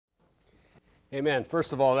Amen.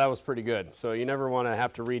 First of all, that was pretty good. So you never want to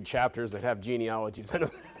have to read chapters that have genealogies in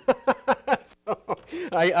them. So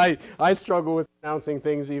I struggle with pronouncing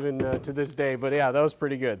things even to this day. But yeah, that was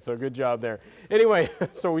pretty good. So good job there. Anyway,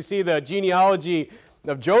 so we see the genealogy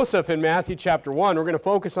of Joseph in Matthew chapter 1. We're going to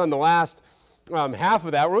focus on the last half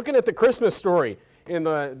of that. We're looking at the Christmas story in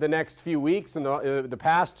the next few weeks. In the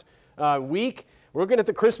past week, we're looking at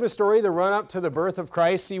the Christmas story, the run-up to the birth of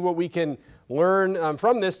Christ, see what we can learn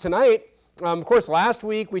from this tonight. Of course, last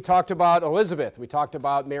week we talked about Elizabeth. We talked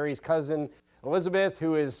about Mary's cousin Elizabeth,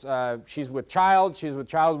 who is, she's with child. She's with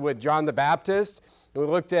child with John the Baptist. And we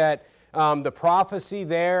looked at the prophecy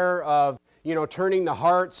there of, turning the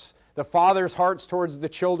hearts, the father's hearts towards the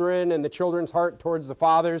children and the children's heart towards the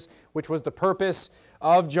fathers, which was the purpose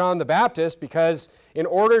of John the Baptist, because in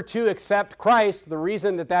order to accept Christ, the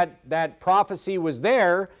reason that prophecy was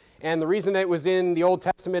there, and the reason that it was in the Old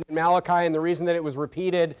Testament in Malachi, and the reason that it was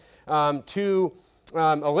repeated to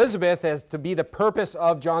Elizabeth as to be the purpose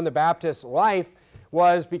of John the Baptist's life,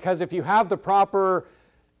 was because if you have the proper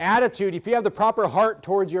attitude, if you have the proper heart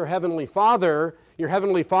towards your Heavenly Father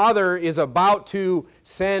is about to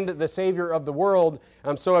send the Savior of the world.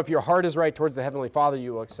 So if your heart is right towards the Heavenly Father,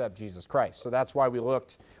 you will accept Jesus Christ. So that's why we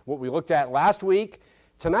looked at last week.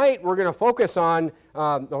 Tonight, we're going to focus on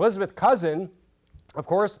Elizabeth's cousin, of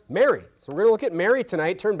course, Mary. So we're going to look at Mary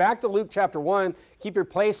tonight. Turn back to Luke chapter 1. Keep your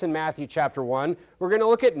place in Matthew chapter 1. We're going to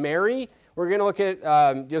look at Mary. We're going to look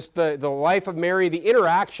at just the life of Mary, the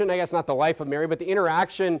interaction, I guess not the life of Mary, but the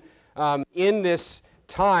interaction in this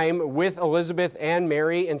time with Elizabeth and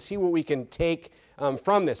Mary, and see what we can take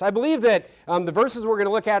from this. I believe that the verses we're going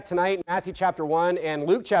to look at tonight, Matthew chapter 1 and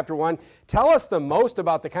Luke chapter 1, tell us the most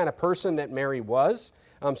about the kind of person that Mary was.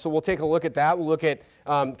 So we'll take a look at that. We'll look at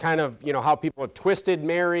how people have twisted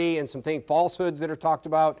Mary and some falsehoods that are talked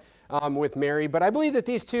about with Mary. But I believe that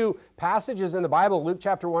these two passages in the Bible, Luke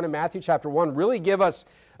chapter 1 and Matthew chapter 1, really give us,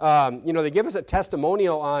 they give us a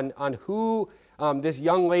testimonial on who this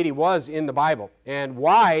young lady was in the Bible and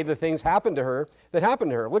why the things happened to her that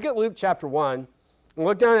happened to her. Look at Luke chapter 1 and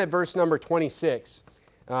look down at verse number 26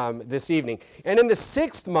 this evening. And in the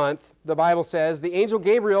 6th month, the Bible says, the angel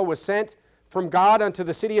Gabriel was sent from God unto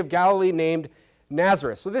the city of Galilee named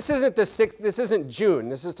Nazareth. So this isn't this isn't June.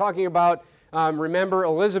 This is talking about, remember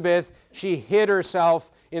Elizabeth, she hid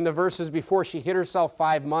herself in the verses before. She hid herself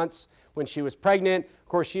 5 months when she was pregnant. Of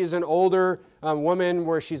course, she is an older woman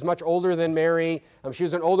where she's much older than Mary. She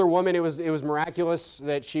was an older woman. It was miraculous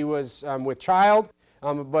that she was with child.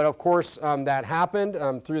 But of course, that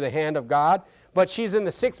happened through the hand of God. But she's in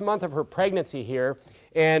the 6th month of her pregnancy here.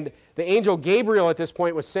 And the angel Gabriel at this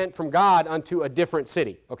point was sent from God unto a different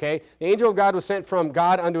city, okay? The angel of God was sent from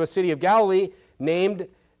God unto a city of Galilee named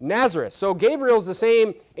Nazareth. So Gabriel's the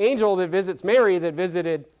same angel that visits Mary that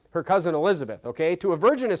visited her cousin Elizabeth, okay? To a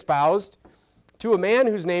virgin espoused, to a man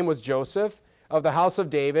whose name was Joseph, of the house of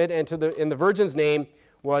David, and the virgin's name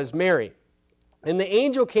was Mary. And the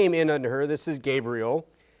angel came in unto her, this is Gabriel,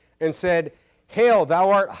 and said, Hail, thou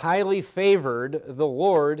art highly favored, the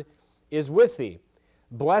Lord is with thee.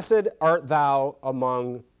 Blessed art thou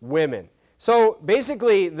among women. So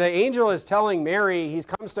basically, the angel is telling Mary, he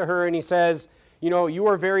comes to her and he says, you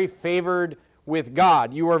are very favored with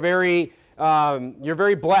God. You are you're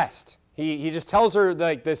very blessed. He just tells her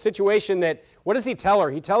the situation that, what does he tell her?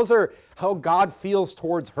 He tells her how God feels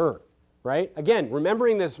towards her, right? Again,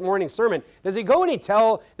 remembering this morning's sermon, does he go and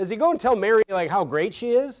tell Mary how great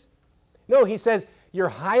she is? No, he says, you're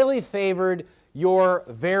highly favored, you're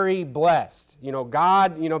very blessed.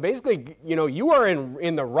 God, basically, you are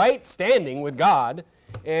in the right standing with God,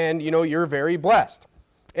 and, you're very blessed.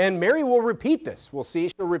 And Mary will repeat this. We'll see.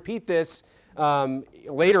 She'll repeat this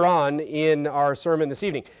later on in our sermon this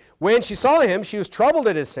evening. When she saw him, she was troubled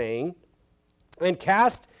at his saying, and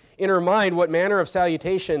cast in her mind what manner of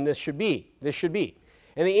salutation this should be.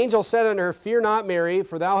 And the angel said unto her, Fear not, Mary,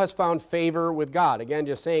 for thou hast found favor with God. Again,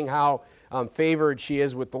 just saying how favored she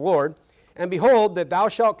is with the Lord. And behold, that thou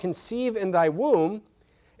shalt conceive in thy womb,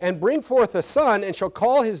 and bring forth a son, and shall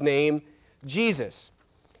call his name Jesus.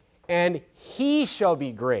 And he shall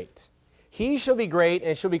be great. He shall be great,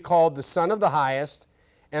 and shall be called the Son of the Highest,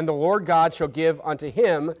 and the Lord God shall give unto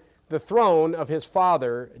him the throne of his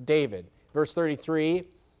father David. Verse 33,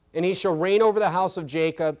 And he shall reign over the house of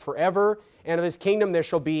Jacob forever, and of his kingdom there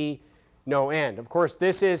shall be no end. Of course,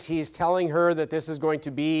 he's telling her that this is going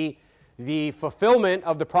to be the fulfillment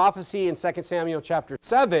of the prophecy in 2 Samuel chapter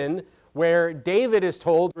 7, where David is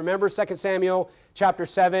told, remember 2 Samuel chapter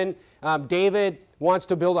 7, David wants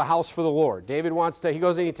to build a house for the Lord. He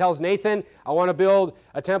goes and he tells Nathan, I want to build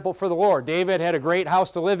a temple for the Lord. David had a great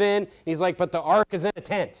house to live in. He's like, but the ark is in a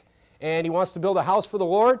tent. and he wants to build a house for the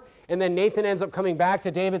Lord. And then Nathan ends up coming back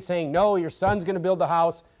to David saying, no, your son's going to build the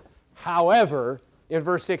house. However, in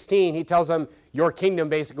verse 16, he tells him, your kingdom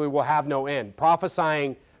basically will have no end,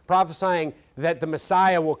 prophesying that the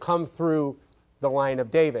Messiah will come through the line of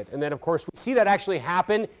David. And then, of course, we see that actually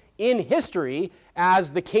happen in history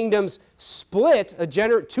as the kingdoms split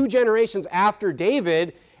 2 generations after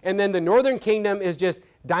David, and then the northern kingdom is just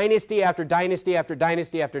dynasty after dynasty after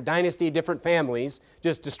dynasty after dynasty, different families,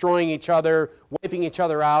 just destroying each other, wiping each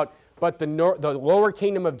other out. But the lower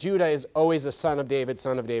kingdom of Judah is always a son of David,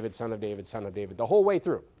 son of David, son of David, son of David, the whole way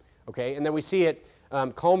through. Okay, and then we see it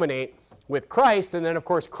culminate with Christ, and then, of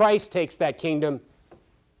course, Christ takes that kingdom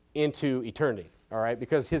into eternity, all right,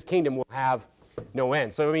 because his kingdom will have no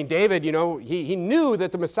end. So, I mean, David, you know, he knew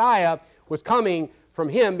that the Messiah was coming from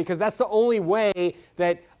him because that's the only way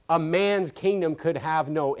that a man's kingdom could have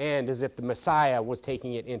no end, is if the Messiah was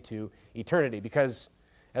taking it into eternity. Because,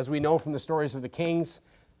 as we know from the stories of the kings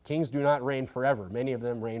do not reign forever. Many of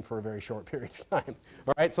them reign for a very short period of time.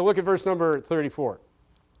 All right, so look at verse number 34.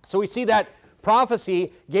 So we see that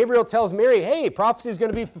prophecy. Gabriel tells Mary, hey, prophecy is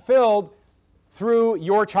going to be fulfilled through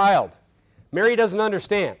your child. Mary doesn't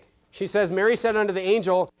understand. She says, Mary said unto the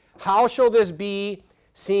angel, how shall this be,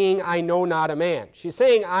 seeing I know not a man? She's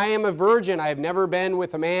saying, I am a virgin. I have never been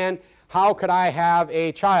with a man. How could I have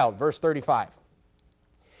a child? Verse 35.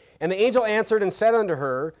 And the angel answered and said unto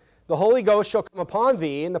her, the Holy Ghost shall come upon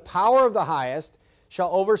thee, and the power of the highest shall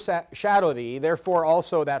overshadow thee. Therefore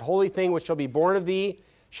also that holy thing which shall be born of thee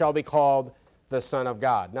shall be called the Son of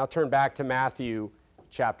God. Now turn back to Matthew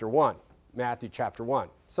chapter 1. Matthew chapter 1.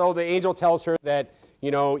 So the angel tells her that, you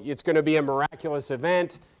know, it's going to be a miraculous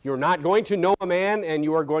event. You're not going to know a man, and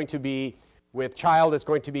you are going to be with child. It's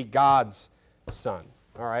going to be God's son.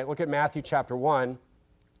 All right, look at Matthew chapter 1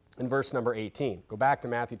 and verse number 18. Go back to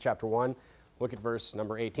Matthew chapter 1. Look at verse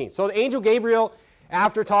number 18. So the angel Gabriel,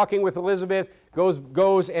 after talking with Elizabeth,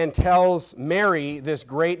 goes and tells Mary this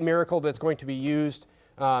great miracle that's going to be used,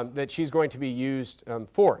 that she's going to be used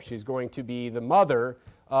for. She's going to be the mother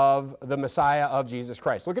of the Messiah of Jesus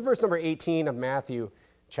Christ. Look at verse number 18 of Matthew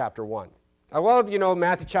chapter 1. I love, you know,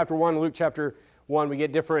 Matthew chapter 1, Luke chapter 1. We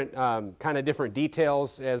get different, kind of different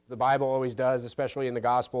details, as the Bible always does, especially in the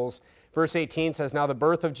Gospels. Verse 18 says, now the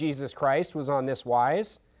birth of Jesus Christ was on this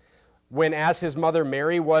wise, when as his mother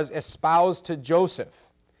Mary was espoused to Joseph.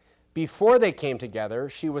 Before they came together,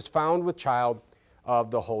 she was found with child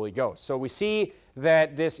of the Holy Ghost. So we see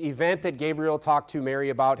that this event that Gabriel talked to Mary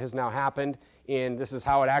about has now happened, and this is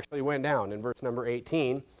how it actually went down. In verse number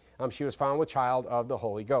 18, she was found with child of the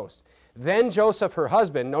Holy Ghost. Then Joseph, her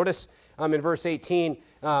husband, notice in verse 18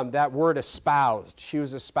 that word espoused. She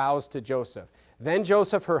was espoused to Joseph. Then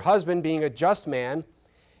Joseph, her husband, being a just man,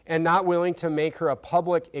 and not willing to make her a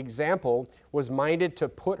public example, was minded to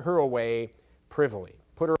put her away privily.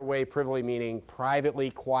 Put her away privily meaning privately,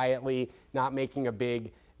 quietly, not making a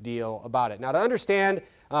big deal about it. Now to understand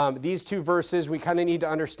these two verses, we kind of need to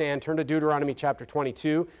understand, turn to Deuteronomy chapter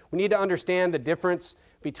 22. We need to understand the difference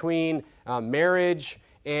between marriage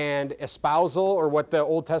and espousal, or what the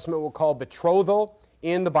Old Testament will call betrothal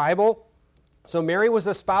in the Bible. So Mary was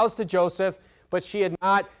espoused to Joseph, but she had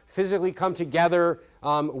not physically come together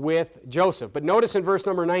with Joseph. But notice in verse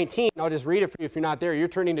number 19, I'll just read it for you if you're not there. You're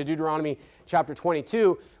turning to Deuteronomy chapter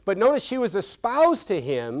 22. But notice she was espoused to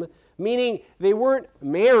him, meaning they weren't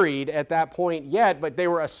married at that point yet, but they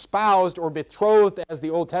were espoused or betrothed, as the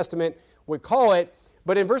Old Testament would call it.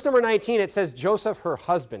 But in verse number 19, it says Joseph, her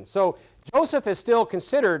husband. So Joseph is still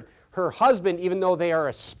considered her husband, even though they are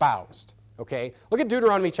espoused. Okay? Look at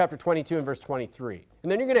Deuteronomy chapter 22 and verse 23.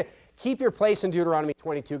 And then you're going to keep your place in Deuteronomy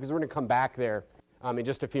 22, because we're going to come back there in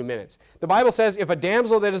just a few minutes. The Bible says, if a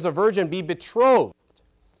damsel that is a virgin be betrothed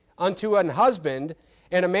unto an husband,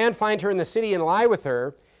 and a man find her in the city and lie with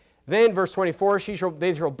her, then, verse 24,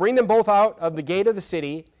 they shall bring them both out of the gate of the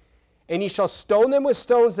city, and ye shall stone them with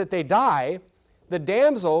stones that they die. The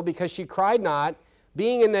damsel, because she cried not,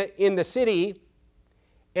 being in the city,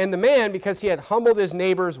 and the man, because he had humbled his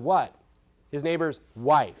neighbor's what? His neighbor's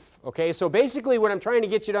wife. Okay, so basically what I'm trying to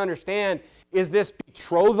get you to understand is this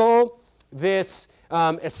betrothal, this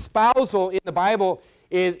espousal in the Bible,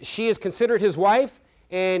 is she is considered his wife,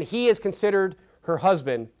 and he is considered her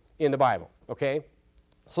husband in the Bible. Okay?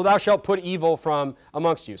 So thou shalt put evil from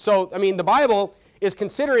amongst you. So, I mean, the Bible is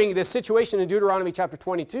considering this situation in Deuteronomy chapter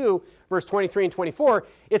 22, verse 23 and 24.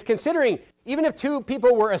 It's considering, even if two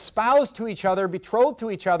people were espoused to each other, betrothed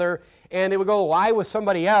to each other, and they would go lie with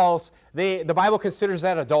somebody else, the Bible considers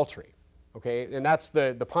that adultery. Okay? And that's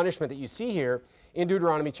the punishment that you see here in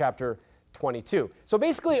Deuteronomy chapter 22. So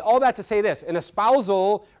basically, all that to say this: an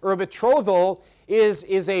espousal or a betrothal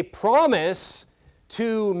is a promise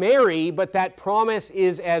to marry, but that promise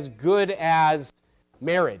is as good as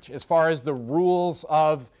marriage as far as the rules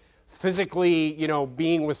of physically,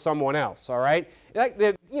 being with someone else, all right?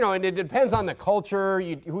 And it depends on the culture,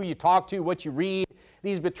 who you talk to, what you read.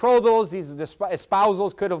 These betrothals, these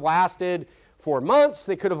espousals could have lasted for months,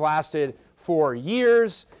 they could have lasted for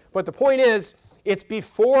years, but the point is, it's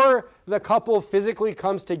before the couple physically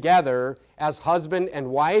comes together as husband and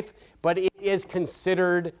wife, but it is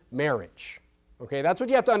considered marriage. Okay, that's what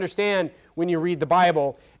you have to understand when you read the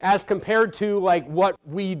Bible as compared to like what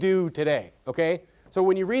we do today, okay? So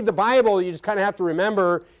when you read the Bible, you just kind of have to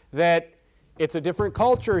remember that it's a different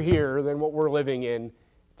culture here than what we're living in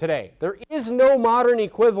today. There is no modern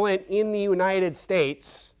equivalent in the United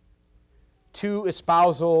States to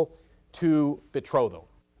espousal, to betrothal,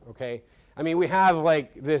 okay? I mean, we have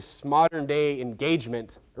like this modern day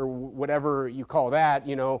engagement or whatever you call that,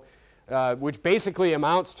 which basically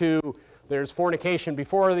amounts to there's fornication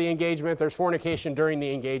before the engagement, there's fornication during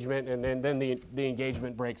the engagement, and then the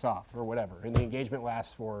engagement breaks off or whatever. And the engagement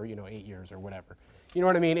lasts for, 8 years or whatever. You know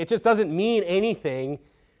what I mean? It just doesn't mean anything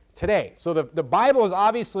today. So the Bible is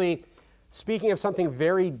obviously speaking of something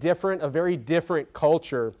very different, a very different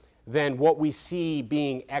culture than what we see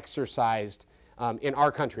being exercised in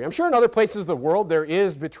our country. I'm sure in other places of the world there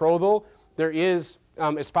is betrothal, there is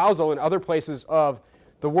espousal in other places of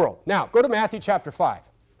the world. Now, go to Matthew chapter 5.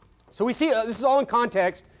 So we see, this is all in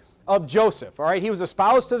context of Joseph, all right? He was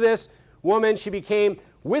espoused to this woman. She became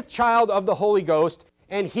with child of the Holy Ghost,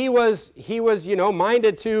 and he was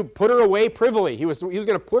minded to put her away privily. He was going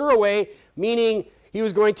to put her away, meaning he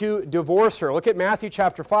was going to divorce her. Look at Matthew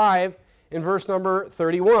chapter 5 in verse number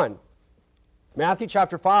 31. Matthew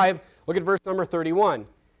chapter 5, look at verse number 31.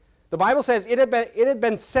 The Bible says, it had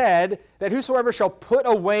been said that whosoever shall put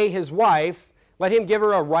away his wife, let him give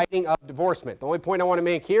her a writing of divorcement. The only point I want to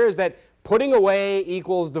make here is that putting away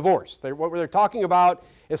equals divorce. What they're talking about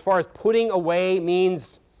as far as putting away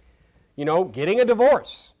means, getting a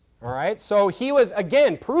divorce. All right? So he was,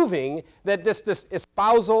 again, proving that this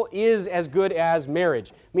espousal is as good as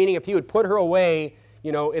marriage. Meaning if he would put her away,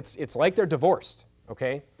 it's like they're divorced.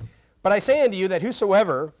 Okay? But I say unto you that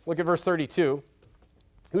whosoever, look at verse 32,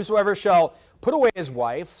 whosoever shall put away his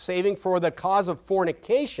wife, saving for the cause of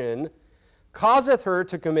fornication, causeth her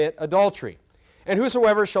to commit adultery. And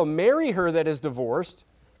whosoever shall marry her that is divorced,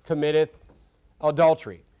 committeth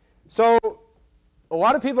adultery. So, a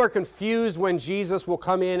lot of people are confused when Jesus will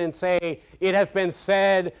come in and say, it hath been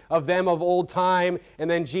said of them of old time, and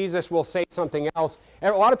then Jesus will say something else.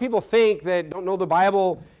 And a lot of people think that don't know the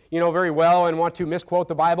Bible, very well and want to misquote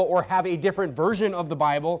the Bible or have a different version of the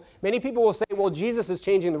Bible. Many people will say, well, Jesus is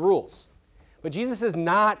changing the rules. But Jesus is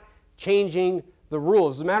not changing the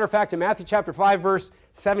rules. As a matter of fact, in Matthew chapter 5, verse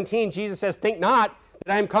 17, Jesus says, think not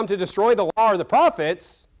that I am come to destroy the law or the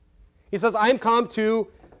prophets. He says, I am come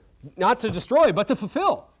not to destroy, but to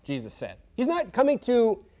fulfill, Jesus said. He's not coming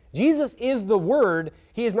to, Jesus is the Word.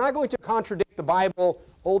 He is not going to contradict the Bible,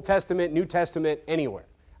 Old Testament, New Testament, anywhere.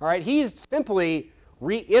 All right? He's simply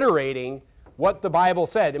reiterating what the Bible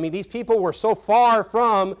said. I mean, these people were so far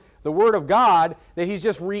from the Word of God that he's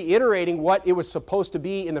just reiterating what it was supposed to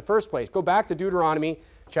be in the first place. Go back to Deuteronomy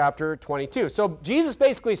chapter 22. So Jesus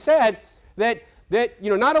basically said that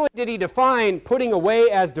not only did he define putting away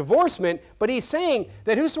as divorcement, but he's saying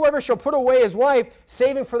that whosoever shall put away his wife,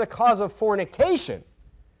 saving for the cause of fornication,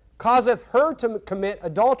 causeth her to commit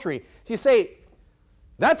adultery. So you say,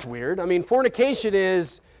 that's weird. I mean, fornication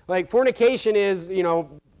is,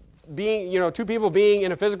 being, two people being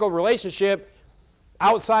in a physical relationship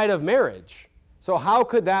outside of marriage. So how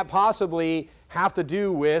could that possibly have to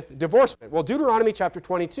do with divorcement? Well, Deuteronomy chapter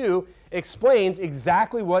 22 explains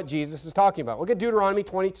exactly what Jesus is talking about. Look at Deuteronomy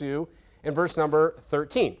 22 and verse number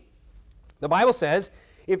 13. The Bible says,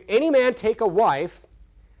 if any man take a wife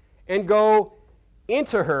and go in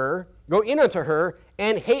unto her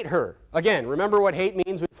and hate her. Again, remember what hate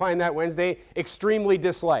means? We find that Wednesday, extremely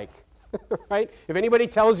dislike. Right? If anybody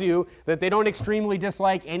tells you that they don't extremely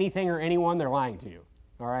dislike anything or anyone, they're lying to you.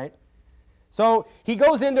 All right? So he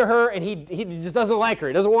goes into her and he just doesn't like her.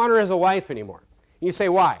 He doesn't want her as a wife anymore. And you say,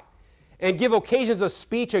 why? And give occasions of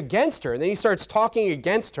speech against her. And then he starts talking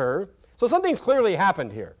against her. So something's clearly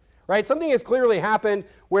happened here. Right? Something has clearly happened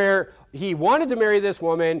where he wanted to marry this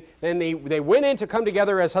woman, then they went in to come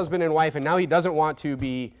together as husband and wife, and now he doesn't want to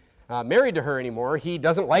be married to her anymore. He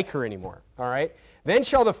doesn't like her anymore. All right? Then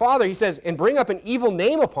shall the father, he says, and bring up an evil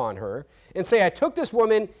name upon her, and say, I took this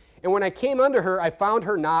woman, and when I came unto her, I found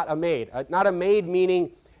her not a maid. Not a maid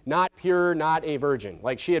meaning not pure, not a virgin.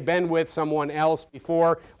 Like she had been with someone else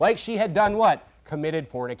before. Like she had done what? Committed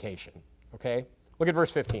fornication. Okay? Look at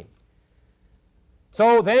verse 15.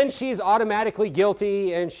 So then she's automatically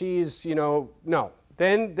guilty, and she's, no.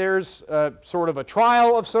 Then there's sort of a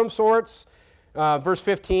trial of some sorts. Verse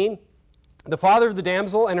 15, the father of the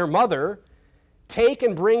damsel and her mother take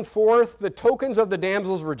and bring forth the tokens of the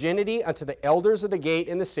damsel's virginity unto the elders of the gate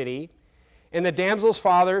in the city. And the damsel's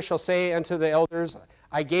father shall say unto the elders,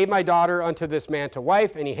 I gave my daughter unto this man to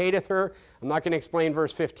wife, and he hateth her. I'm not going to explain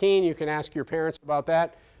verse 15. You can ask your parents about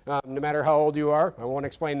that, no matter how old you are. I won't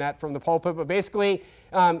explain that from the pulpit. But basically,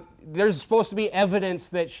 there's supposed to be evidence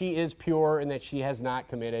that she is pure and that she has not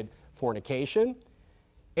committed fornication.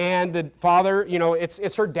 And the father,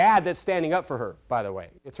 it's her dad that's standing up for her, by the way.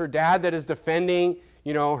 It's her dad that is defending,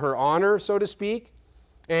 her honor, so to speak.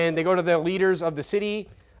 And they go to the leaders of the city.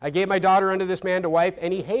 I gave my daughter unto this man to wife,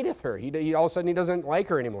 and he hateth her. He all of a sudden, he doesn't like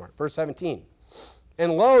her anymore. Verse 17.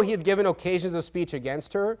 And lo, he had given occasions of speech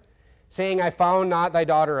against her, saying, I found not thy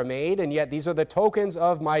daughter a maid, and yet these are the tokens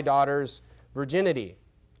of my daughter's virginity.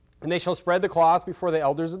 And they shall spread the cloth before the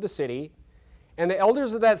elders of the city, and the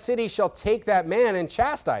elders of that city shall take that man and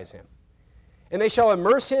chastise him. And they shall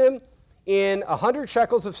immerse him in 100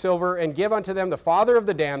 shekels of silver, and give unto them the father of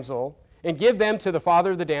the damsel, and give them to the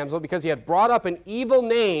father of the damsel, because he hath brought up an evil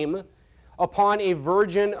name upon a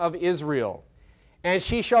virgin of Israel. And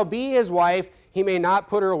she shall be his wife, he may not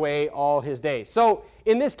put her away all his days. So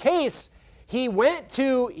in this case,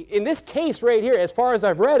 in this case right here, as far as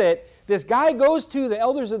I've read it, this guy goes to the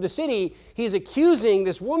elders of the city. He's accusing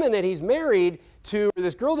this woman that he's married to, or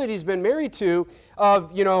this girl that he's been married to,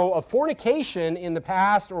 of fornication in the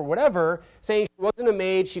past or whatever, saying she wasn't a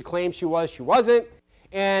maid, she claimed she wasn't,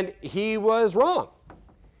 and he was wrong.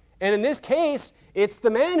 And in this case, it's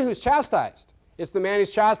the man who's chastised. It's the man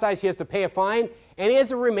who's chastised. He has to pay a fine, and they have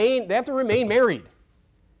to remain married.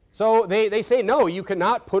 So they say, no, you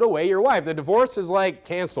cannot put away your wife. The divorce is like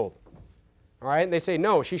canceled. All right? And they say,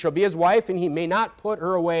 no, she shall be his wife, and he may not put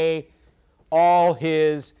her away all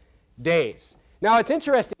his days. Now, it's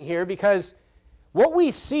interesting here because what we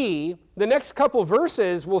see, the next couple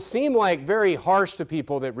verses will seem like very harsh to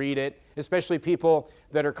people that read it, especially people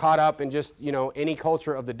that are caught up in just, any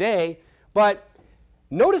culture of the day. But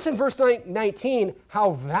notice in verse 19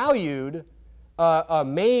 how valued a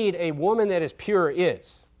maid, a woman that is pure,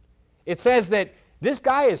 is. It says that this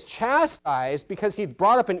guy is chastised because he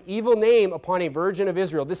brought up an evil name upon a virgin of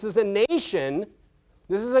Israel. This is a nation.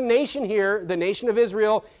 This is a nation here, the nation of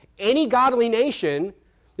Israel, any godly nation.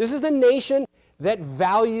 This is the nation that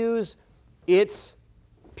values its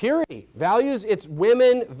purity, values its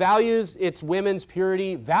women, values its women's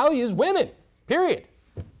purity, values women, period.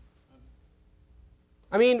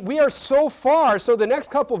 I mean, we are so far. So the next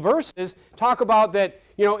couple verses talk about that,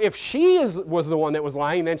 if she was the one that was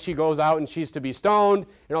lying, then she goes out and she's to be stoned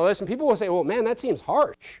and all this. And people will say, well, man, that seems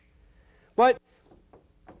harsh. But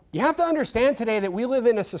you have to understand today that we live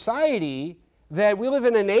in a society, that we live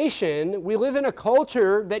in a nation, we live in a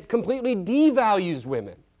culture that completely devalues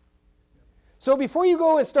women. So before you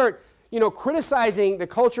go and start, criticizing the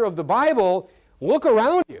culture of the Bible, look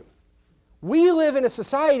around you. We live in a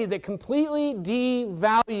society that completely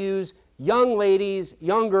devalues young ladies,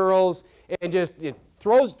 young girls, and just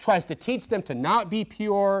tries to teach them to not be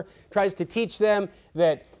pure, tries to teach them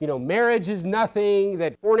that, marriage is nothing,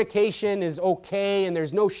 that fornication is okay, and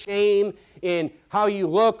there's no shame in how you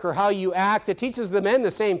look or how you act. It teaches the men the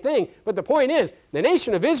same thing. But the point is, the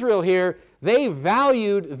nation of Israel here, they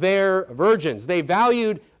valued their virgins. They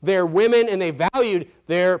valued their women, and they valued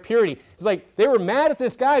their purity. It's like they were mad at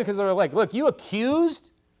this guy because they were like, look, you accused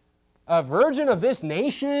a virgin of this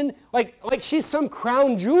nation? Like she's some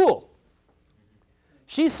crown jewel.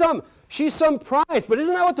 She's some prize. But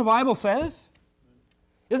isn't that what the Bible says?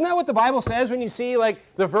 Isn't that what the Bible says when you see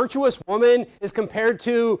the virtuous woman is compared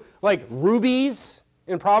to rubies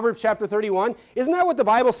in Proverbs chapter 31? Isn't that what the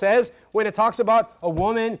Bible says when it talks about a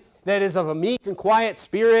woman that is of a meek and quiet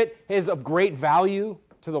spirit, is of great value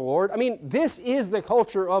to the Lord? I mean, this is the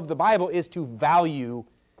culture of the Bible, is to value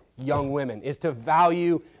young women, is to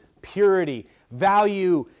value purity,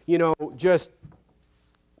 value, just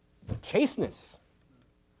chasteness.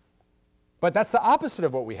 But that's the opposite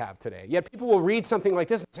of what we have today. Yet people will read something like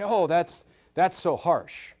this and say, oh, that's so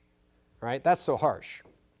harsh, right? That's so harsh.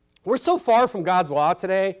 We're so far from God's law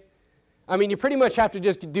today. I mean, you pretty much have to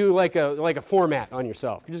just do like a format on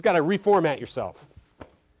yourself. You just got to reformat yourself.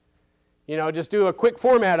 Just do a quick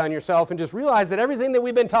format on yourself and just realize that everything that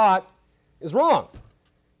we've been taught is wrong.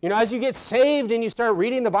 As you get saved and you start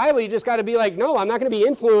reading the Bible, you just got to be like, no, I'm not going to be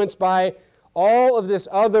influenced by all of this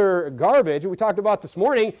other garbage we talked about this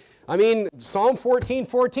morning. I mean, Psalm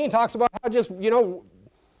 14:14 talks about how just,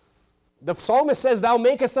 the psalmist says, thou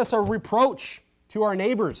makest us a reproach to our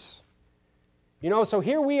neighbors. You know, so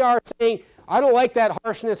here we are saying, I don't like that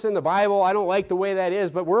harshness in the Bible. I don't like the way that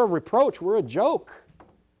is, but we're a reproach. We're a joke.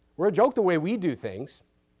 We're a joke the way we do things.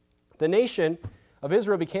 The nation of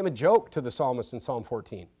Israel became a joke to the psalmist in Psalm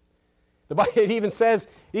 14. It even says,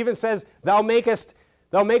 thou makest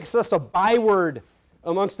us a byword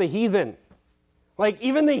amongst the heathen. Like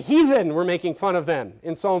even the heathen were making fun of them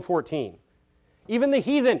in Psalm 14. Even the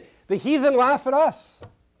heathen laugh at us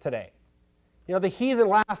today. You know, the heathen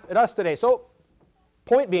laugh at us today. So,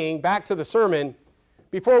 point being, back to the sermon,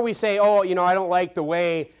 before we say, oh, you know, I don't like the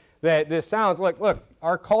way that this sounds, look,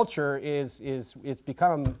 our culture is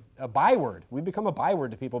become a byword. We've become a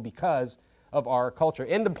byword to people because of our culture.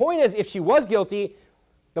 And the point is, if she was guilty,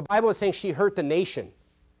 the Bible is saying she hurt the nation.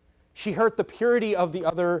 She hurt the purity of the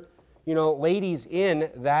other, you know, ladies in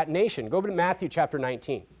that nation. Go to Matthew chapter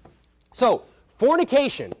 19. So,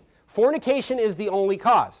 fornication is the only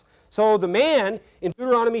cause. So the man in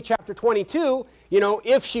Deuteronomy chapter 22, you know,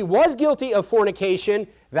 if she was guilty of fornication,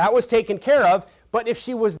 that was taken care of. But if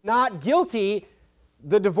she was not guilty,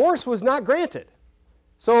 the divorce was not granted.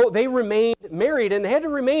 So they remained married, and they had to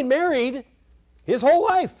remain married his whole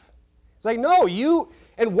life. It's like, no,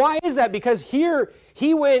 and why is that? Because here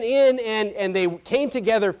he went in and they came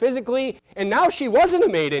together physically, and now she wasn't a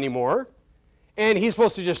maid anymore, and he's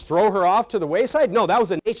supposed to just throw her off to the wayside? No, that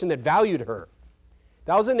was a nation that valued her.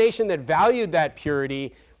 That was a nation that valued that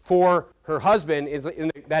purity for her husband.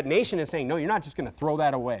 That nation is saying, no, you're not just going to throw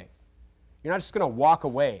that away. You're not just going to walk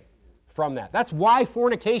away from that. That's why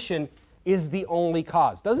fornication is the only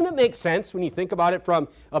cause. Doesn't it make sense when you think about it from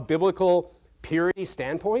a biblical purity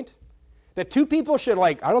standpoint? That two people should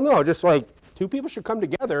two people should come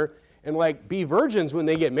together and be virgins when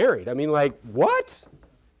they get married. I mean, what?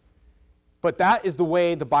 But that is the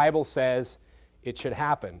way the Bible says it should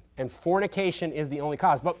happen. And fornication is the only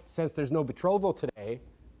cause. But since there's no betrothal today,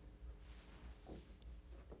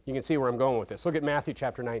 you can see where I'm going with this. Look at Matthew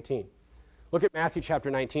chapter 19. Look at Matthew chapter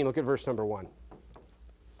 19. Look at verse number 1.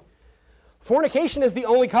 Fornication is the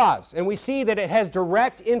only cause. And we see that it has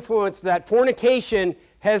direct influence, that fornication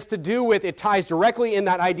has to do with, it ties directly in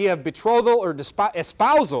that idea of betrothal or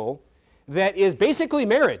espousal that is basically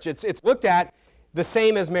marriage. It's looked at the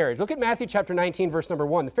same as marriage. Look at Matthew chapter 19, verse number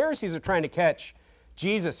 1. The Pharisees are trying to catch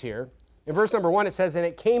Jesus here. In verse number 1 it says, and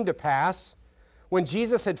it came to pass, when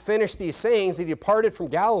Jesus had finished these sayings, he departed from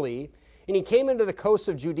Galilee, and he came into the coasts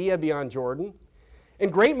of Judea beyond Jordan,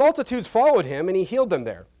 and great multitudes followed him, and he healed them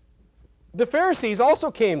there. The Pharisees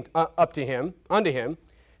also came unto him,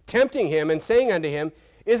 tempting him, and saying unto him,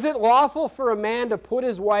 is it lawful for a man to put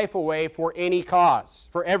his wife away for any cause,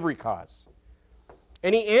 for every cause?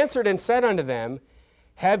 And he answered and said unto them,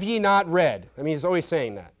 have ye not read? I mean, he's always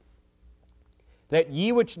saying that. That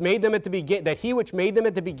he which made them at the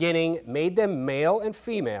beginning made them male and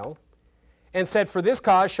female, and said, for this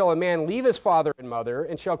cause shall a man leave his father and mother,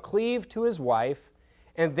 and shall cleave to his wife,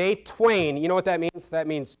 and they twain, you know what that means? That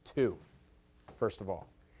means two, first of all.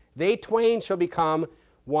 They twain shall become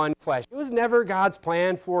one flesh. It was never God's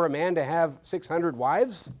plan for a man to have 600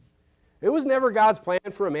 wives. It was never God's plan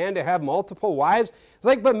for a man to have multiple wives.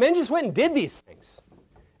 It's but men just went and did these things.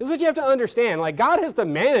 This is what you have to understand. God has to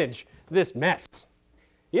manage this mess.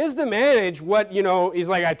 He has to manage what, he's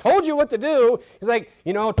like, I told you what to do. He's like,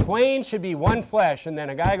 twain should be one flesh. And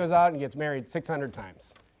then a guy goes out and gets married 600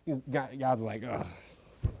 times. God's like, ugh.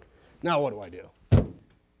 Now what do I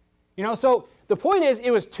do? So the point is,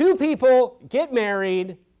 it was two people get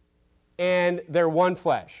married and they're one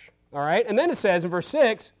flesh. All right? And then it says in verse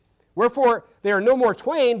 6, wherefore they are no more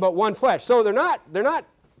twain, but one flesh. So they're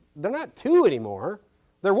not two anymore.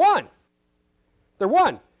 They're one. They're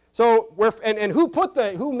one. So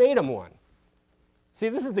who made them one? See,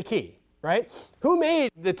 this is the key, right? Who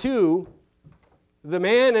made the two, the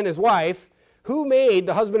man and his wife? Who made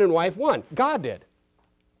the husband and wife one? God did.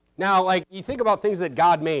 Now, you think about things that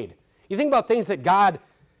God made. You think about things that God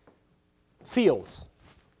seals.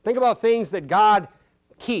 Think about things that God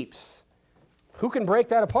keeps. Who can break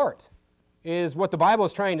that apart is what the Bible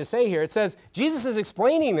is trying to say here. It says, Jesus is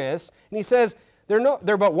explaining this, and he says,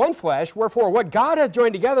 they're but one flesh, wherefore what God hath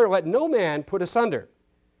joined together, let no man put asunder.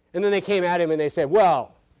 And then they came at him and they said,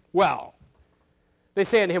 well. They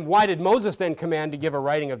say unto him, why did Moses then command to give a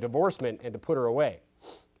writing of divorcement and to put her away?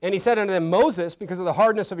 And he said unto them, Moses, because of the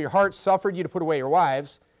hardness of your hearts, suffered you to put away your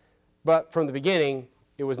wives, but from the beginning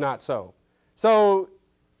it was not so. So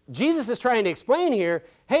Jesus is trying to explain here,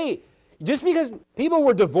 hey, just because people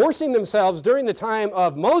were divorcing themselves during the time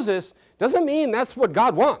of Moses doesn't mean that's what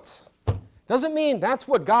God wants. Doesn't mean that's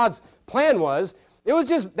what God's plan was. That was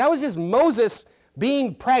just Moses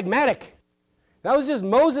being pragmatic. That was just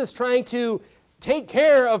Moses trying to take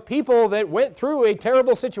care of people that went through a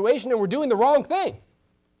terrible situation and were doing the wrong thing.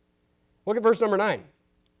 Look at verse number 9. And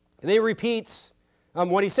then he repeats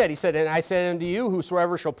what he said. He said, and I said unto you,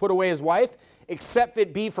 whosoever shall put away his wife, except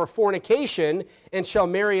it be for fornication, and shall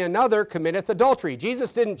marry another, committeth adultery.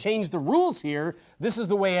 Jesus didn't change the rules here. This is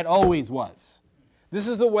the way it always was. This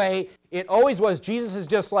is the way it always was. Jesus is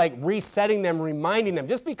just like resetting them, reminding them.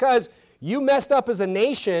 Just because you messed up as a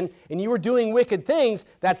nation and you were doing wicked things,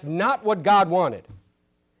 that's not what God wanted.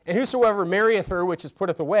 And whosoever marrieth her, which is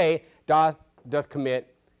putteth away, doth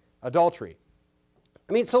commit adultery.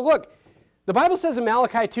 I mean, so look, the Bible says in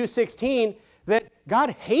Malachi 2:16 that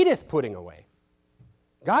God hateth putting away.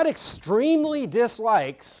 God extremely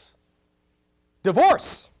dislikes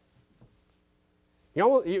divorce. You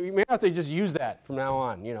know, you may have to just use that from now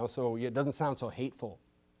on, you know, so it doesn't sound so hateful.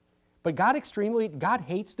 But God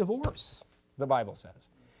hates divorce, the Bible says.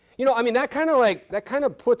 You know, I mean, that kind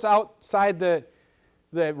of puts outside the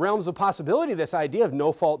realms of possibility this idea of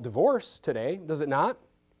no-fault divorce today, does it not?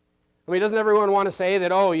 I mean, doesn't everyone want to say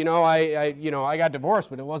that, oh, you know, I got divorced,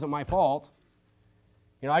 but it wasn't my fault?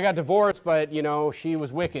 You know, I got divorced, but, you know, she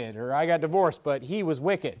was wicked. Or I got divorced, but he was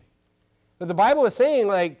wicked. But the Bible is saying,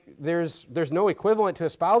 like, there's no equivalent to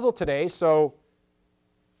espousal today, so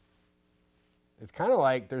it's kind of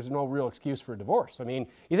like there's no real excuse for divorce. I mean,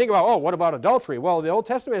 you think about, oh, what about adultery? Well, the Old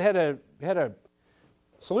Testament had a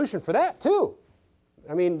solution for that, too.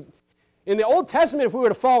 I mean, in the Old Testament, if we were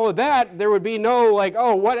to follow that, there would be no, like,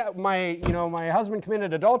 oh, what, my husband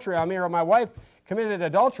committed adultery on me, or my wife committed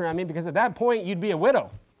adultery on me, because at that point, you'd be a widow.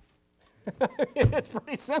 It's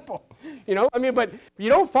pretty simple, you know. I mean, but if you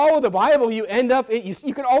don't follow the Bible, you end up,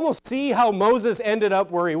 you can almost see how Moses ended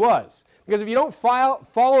up where he was. Because if you don't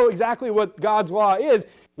follow exactly what God's law is,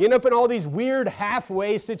 you end up in all these weird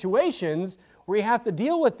halfway situations where you have to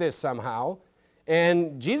deal with this somehow.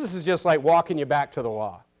 And Jesus is just like walking you back to the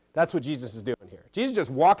law. That's what Jesus is doing here. Jesus is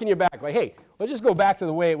just walking you back like, hey, let's just go back to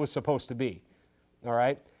the way it was supposed to be. All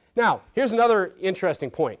right? Now, here's another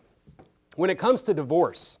interesting point. When it comes to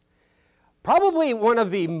divorce, probably one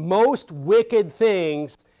of the most wicked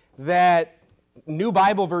things that New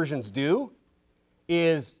Bible versions do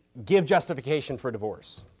is give justification for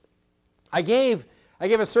divorce. I gave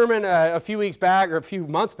a sermon a few weeks back, or a few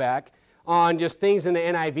months back, on just things in the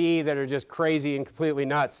NIV that are just crazy and completely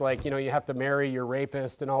nuts. Like, you know, you have to marry your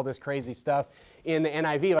rapist and all this crazy stuff in the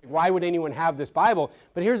NIV. Like, why would anyone have this Bible?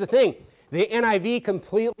 But here's the thing. The NIV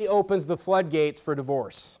completely opens the floodgates for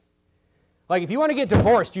divorce. Like, if you want to get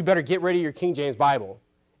divorced, you better get rid of your King James Bible,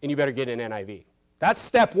 and you better get an NIV. That's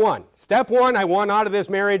step one. Step one, I want out of this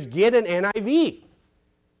marriage, get an NIV.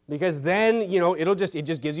 Because then, you know, it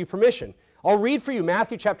just gives you permission. I'll read for you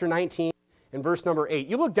Matthew chapter 19 and verse number 8.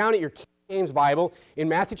 You look down at your King James Bible in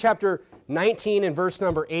Matthew chapter 19 and verse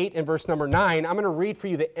number 8 and verse number 9. I'm going to read for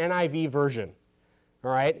you the NIV version.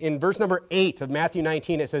 All right? In verse number 8 of Matthew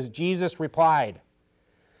 19, it says, Jesus replied,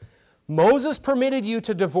 Moses permitted you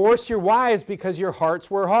to divorce your wives because your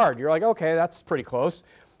hearts were hard. You're like, okay, that's pretty close.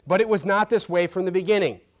 But it was not this way from the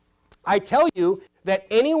beginning. I tell you that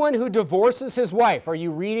anyone who divorces his wife, are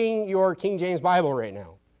you reading your King James Bible right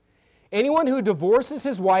now? Anyone who divorces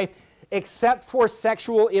his wife except for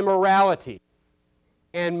sexual immorality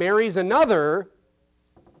and marries another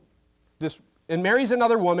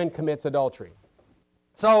woman commits adultery.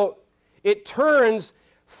 So it turns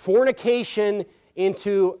fornication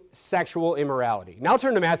into sexual immorality. Now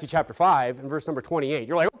turn to Matthew chapter 5 and verse number 28.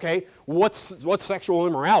 You're like, okay, what's sexual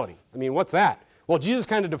immorality? I mean, what's that? Well, Jesus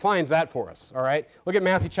kind of defines that for us, all right? Look at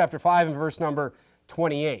Matthew chapter 5 and verse number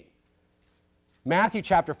 28. Matthew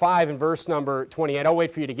chapter 5 and verse number 28. I'll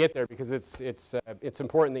wait for you to get there because it's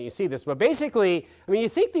important that you see this. But basically, I mean, you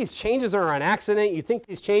think these changes are on accident. You think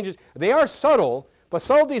these changes, they are subtle, but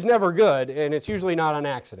subtlety is never good, and it's usually not on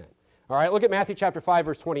accident. All right, look at Matthew chapter 5,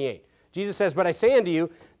 verse 28. Jesus says, But I say unto you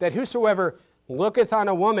that whosoever looketh on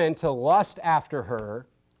a woman to lust after her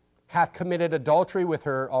hath committed adultery with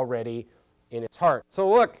her already in his heart.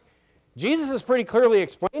 So look, Jesus is pretty clearly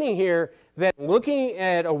explaining here that looking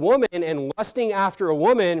at a woman and lusting after a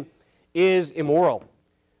woman is immoral.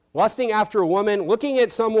 Lusting after a woman, looking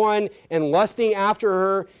at someone and lusting after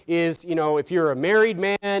her is, you know, if you're a married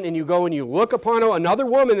man and you go and you look upon another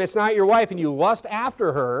woman that's not your wife and you lust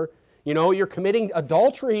after her, you know, you're committing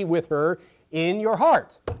adultery with her in your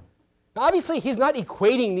heart. Now, obviously, he's not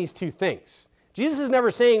equating these two things. Jesus is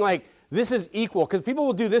never saying, like, this is equal, because people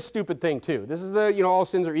will do this stupid thing too. This is the, you know, all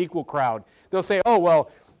sins are equal crowd. They'll say, oh,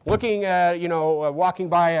 well, looking, walking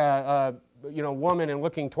by a woman and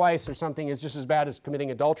looking twice or something is just as bad as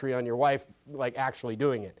committing adultery on your wife, like actually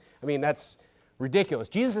doing it. I mean, that's ridiculous.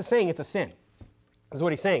 Jesus is saying it's a sin. That's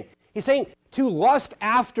what he's saying. He's saying to lust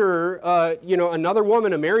after, another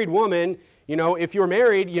woman, a married woman, if you're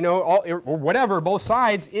married, or whatever, both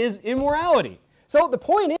sides, is immorality. So the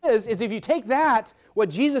point is if you take that, what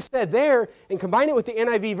Jesus said there, and combine it with the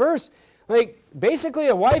NIV verse, like basically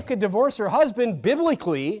a wife could divorce her husband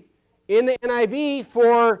biblically in the NIV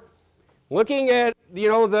for looking at,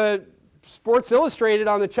 the Sports Illustrated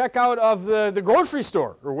on the checkout of the grocery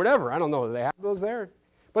store or whatever. I don't know, do they have those there?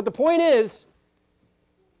 But the point is,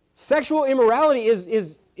 sexual immorality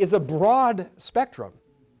is a broad spectrum.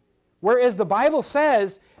 Whereas the Bible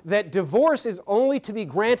says that divorce is only to be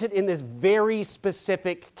granted in this very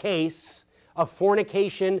specific case of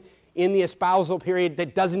fornication in the espousal period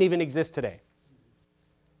that doesn't even exist today.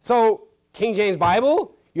 So, King James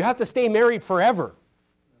Bible, you have to stay married forever.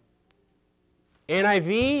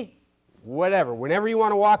 NIV, whatever. Whenever you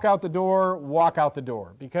want to walk out the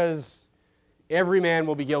door. Because every man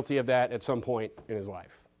will be guilty of that at some point in his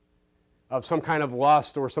life. Of some kind of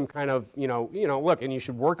lust or some kind of, look, and you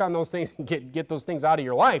should work on those things and get those things out of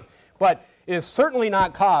your life. But it is certainly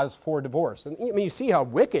not cause for divorce. And you see how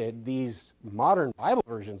wicked these modern Bible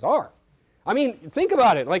versions are. I mean, think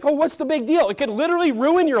about it. Like, what's the big deal? It could literally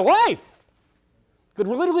ruin your life. It could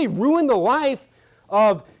literally ruin the life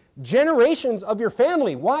of generations of your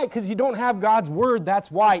family. Why? Because you don't have God's word.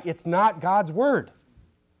 That's why. It's not God's word.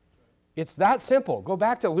 It's that simple. Go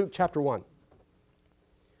back to Luke chapter 1.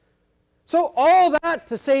 So all that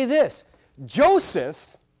to say this,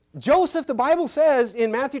 Joseph, the Bible says in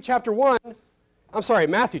Matthew chapter 1, go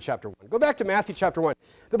back to Matthew chapter 1.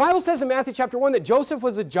 The Bible says in Matthew chapter 1 that Joseph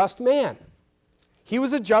was a just man. He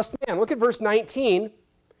was a just man. Look at verse 19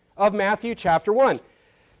 of Matthew chapter 1.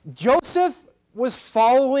 Joseph was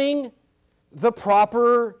following the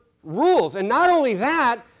proper rules. And not only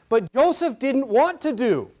that, but Joseph didn't want to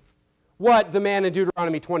do what the man in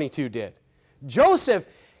Deuteronomy 22 did. Joseph,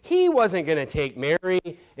 he wasn't going to take Mary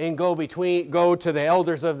and go to the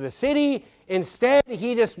elders of the city. Instead,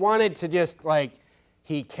 he just wanted to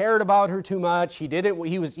he cared about her too much. He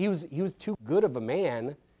was too good of a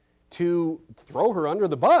man to throw her under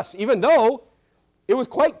the bus, even though it was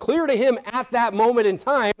quite clear to him at that moment in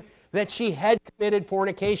time that she had committed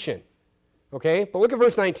fornication. Okay? But look at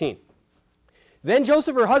verse 19. Then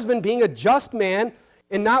Joseph, her husband, being a just man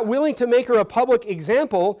and not willing to make her a public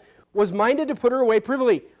example, was minded to put her away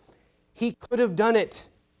privily. He could have done it.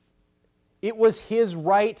 It was his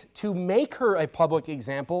right to make her a public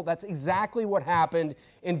example. That's exactly what happened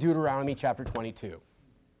in Deuteronomy chapter 22.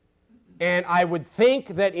 And I would think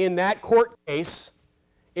that in that court case,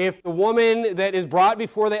 if the woman that is brought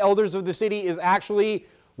before the elders of the city is actually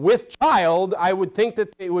with child, I would think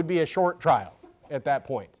that it would be a short trial at that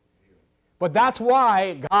point. But that's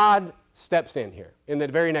why God steps in here in the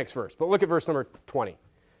very next verse. But look at verse number 20.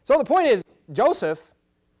 So the point is, Joseph,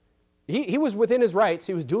 he was within his rights.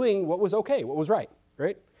 He was doing what was okay, what was right?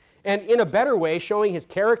 And in a better way, showing his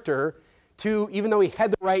character to, even though he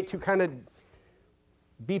had the right to kind of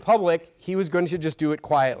be public, he was going to just do it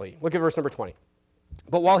quietly. Look at verse number 20.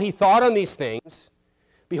 But while he thought on these things,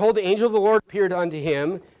 behold, the angel of the Lord appeared unto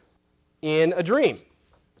him in a dream,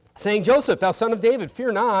 saying, Joseph, thou son of David,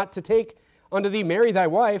 fear not to take unto thee Mary thy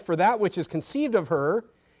wife, for that which is conceived of her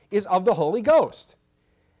is of the Holy Ghost.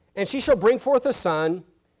 And she shall bring forth a son,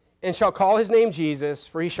 and shall call his name Jesus,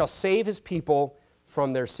 for he shall save his people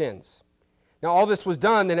from their sins. Now all this was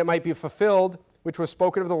done that it might be fulfilled, which was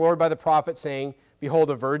spoken of the Lord by the prophet, saying,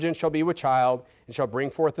 Behold, a virgin shall be with child, and shall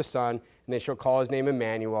bring forth a son, and they shall call his name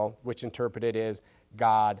Emmanuel, which interpreted is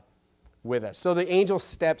God with us. So the angel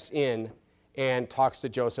steps in and talks to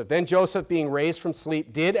Joseph. Then Joseph, being raised from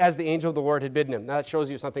sleep, did as the angel of the Lord had bidden him. Now that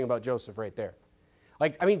shows you something about Joseph right there.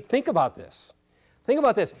 Think about this. Think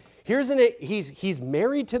about this. He's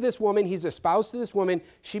married to this woman. He's espoused to this woman.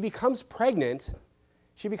 She becomes pregnant.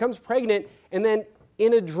 And then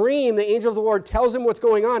in a dream, the angel of the Lord tells him what's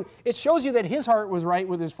going on. It shows you that his heart was right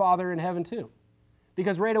with his Father in heaven too.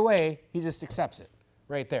 Because right away, he just accepts it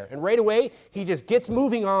right there. And right away, he just gets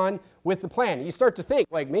moving on with the plan. You start to think,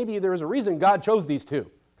 maybe there was a reason God chose these two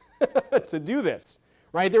to do this.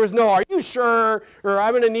 Right? There was no, are you sure? Or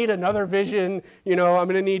I'm going to need another vision. I'm going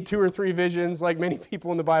to need 2 or 3 visions like many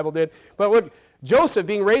people in the Bible did. But look, Joseph,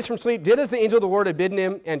 being raised from sleep, did as the angel of the Lord had bidden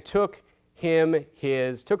him, and took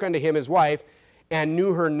unto him his wife, and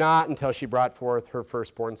knew her not until she brought forth her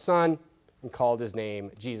firstborn son, and called his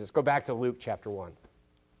name Jesus. Go back to Luke chapter 1.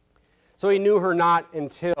 So he knew her not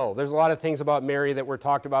until. There's a lot of things about Mary that were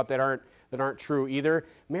talked about that aren't true either.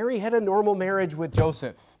 Mary had a normal marriage with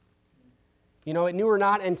Joseph. It knew her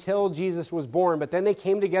not until Jesus was born, but then they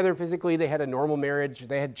came together physically. They had a normal marriage.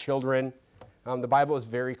 They had children. The Bible is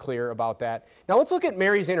very clear about that. Now let's look at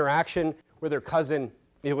Mary's interaction with her cousin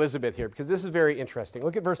Elizabeth here, because this is very interesting.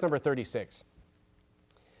 Look at verse number 36.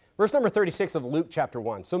 Verse number 36 of Luke chapter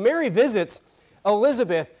 1. So Mary visits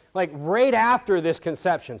Elizabeth like right after this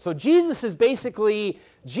conception. So Jesus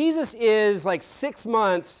is like 6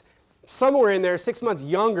 months, somewhere in there, 6 months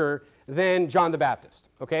younger than John the Baptist,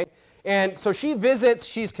 okay? And so she visits,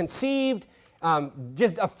 she's conceived.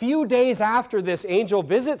 Just a few days after this angel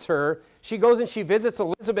visits her, she goes and she visits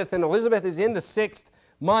Elizabeth, and Elizabeth is in the 6th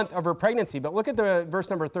month of her pregnancy. But look at the verse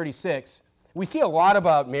number 36. We see a lot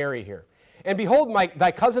about Mary here. And behold,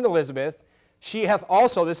 thy cousin Elizabeth, she hath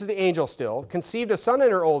also, this is the angel still, conceived a son in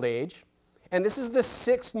her old age, and this is the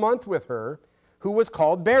 6th month with her, who was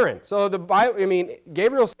called barren. So the Bible,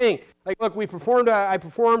 Gabriel's saying, like, look, God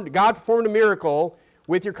performed a miracle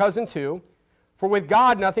with your cousin too, for with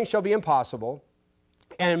God nothing shall be impossible.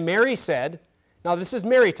 And Mary said, now this is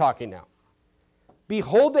Mary talking now,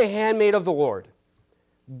 behold the handmaid of the Lord,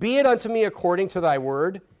 be it unto me according to thy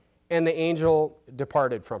word. And the angel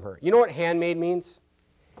departed from her. You know what handmaid means?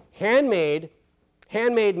 Handmaid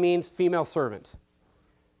means female servant.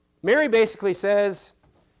 Mary basically says,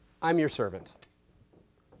 I'm your servant.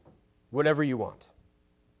 Whatever you want.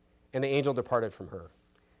 And the angel departed from her.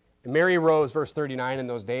 And Mary arose, verse 39, in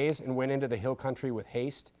those days, and went into the hill country with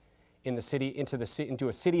haste into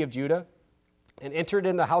a city of Judah, and entered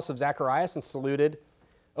in the house of Zacharias and saluted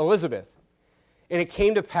Elizabeth. And it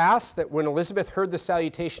came to pass that when Elizabeth heard the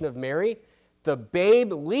salutation of Mary, the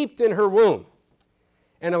babe leaped in her womb.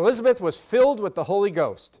 And Elizabeth was filled with the Holy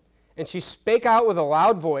Ghost. And she spake out with a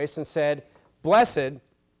loud voice and said, Blessed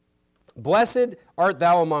art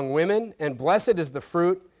thou among women, and blessed is the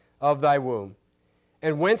fruit of thy womb.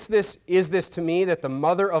 And whence is this to me, that the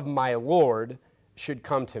mother of my Lord should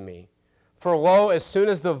come to me? For lo, as soon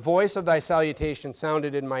as the voice of thy salutation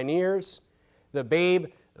sounded in mine ears, the babe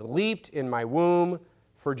leaped in my womb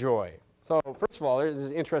for joy. So first of all, there's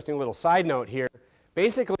an interesting little side note here.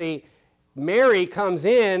 Basically, Mary comes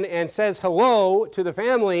in and says hello to the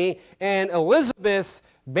family, and Elizabeth's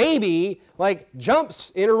baby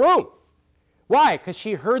jumps in her womb. Why? Because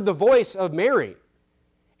she heard the voice of Mary.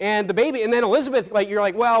 And the baby, and then Elizabeth, you're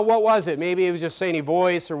like, well, what was it? Maybe it was just any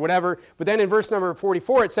voice or whatever. But then in verse number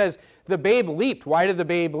 44, it says, the babe leaped. Why did the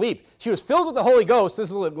babe leap? She was filled with the Holy Ghost. This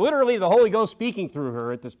is literally the Holy Ghost speaking through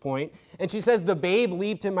her at this point. And she says, the babe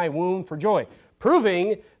leaped in my womb for joy.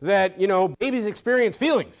 Proving that, babies experience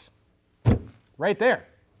feelings. Right there.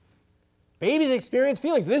 Babies experience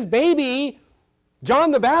feelings. This baby, John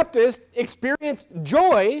the Baptist, experienced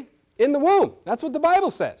joy in the womb. That's what the Bible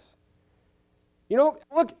says.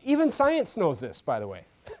 Look, even science knows this, by the way.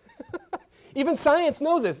 Even science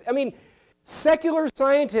knows this. Secular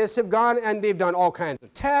scientists have gone and they've done all kinds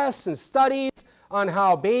of tests and studies on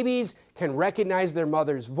how babies can recognize their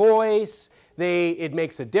mother's voice. It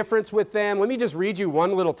makes a difference with them. Let me just read you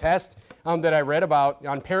one little test that I read about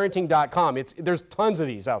on parenting.com. There's tons of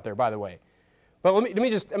these out there, by the way. But let me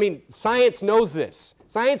just, science knows this.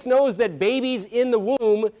 Science knows that babies in the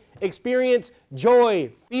womb experience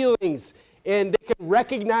joy, feelings, and they can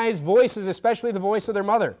recognize voices, especially the voice of their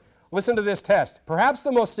mother. Listen to this test. Perhaps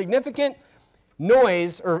the most significant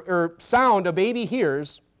noise or sound a baby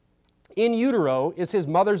hears in utero is his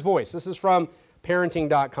mother's voice. This is from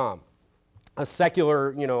parenting.com, a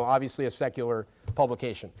secular, obviously a secular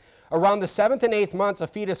publication. Around the 7th and 8th months, a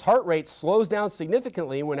fetus heart rate slows down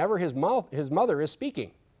significantly whenever his mother is speaking,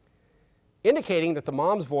 indicating that the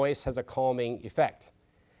mom's voice has a calming effect.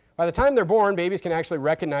 By the time they're born, babies can actually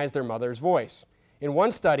recognize their mother's voice. In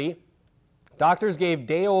one study, doctors gave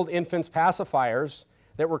day-old infants pacifiers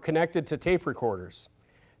that were connected to tape recorders.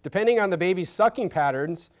 Depending on the baby's sucking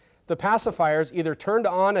patterns, the pacifiers either turned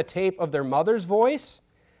on a tape of their mother's voice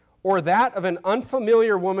or that of an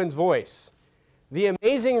unfamiliar woman's voice. The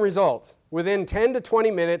amazing result, within 10 to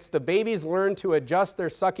 20 minutes, the babies learned to adjust their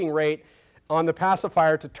sucking rate on the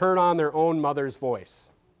pacifier to turn on their own mother's voice.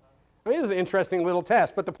 This is an interesting little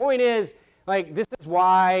test, but the point is, this is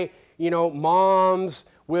why, moms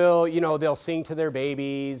will, they'll sing to their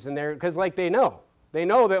babies, and because, they know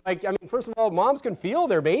that, first of all, moms can feel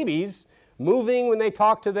their babies moving when they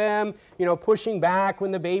talk to them, pushing back when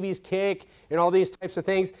the babies kick, and all these types of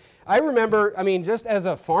things. I remember, just as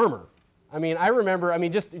a farmer,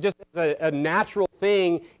 just as a natural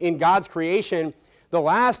thing in God's creation, the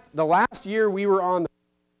last year we were on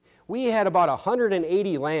we had about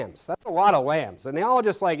 180 lambs. That's a lot of lambs. And they all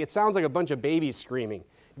just it sounds like a bunch of babies screaming,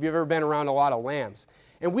 if you've ever been around a lot of lambs.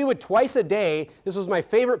 And we would twice a day, this was my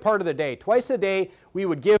favorite part of the day, twice a day we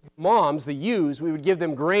would give moms, the ewes, we would give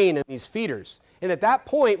them grain in these feeders. And at that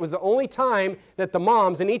point was the only time that the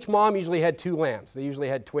moms, and each mom usually had 2 lambs. They usually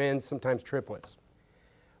had twins, sometimes triplets.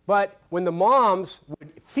 But when the moms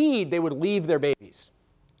would feed, they would leave their babies.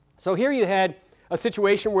 So here you had a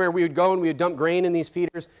situation where we would go and we would dump grain in these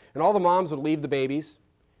feeders, and all the moms would leave the babies,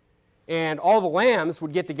 and all the lambs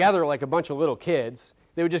would get together like a bunch of little kids.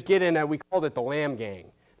 They would just get in, we called it the lamb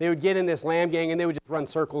gang. They would get in this lamb gang, and they would just run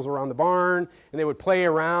circles around the barn, and they would play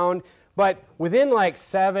around. But within like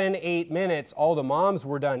 7, 8 minutes, all the moms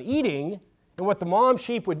were done eating, and what the mom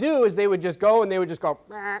sheep would do is they would just go, and they would just go,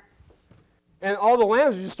 "Meh," and all the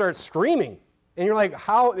lambs would just start screaming. And you're like,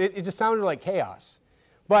 how? It just sounded like chaos.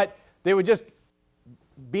 But they would just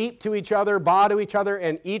beat to each other, baa to each other,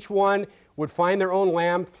 and each one would find their own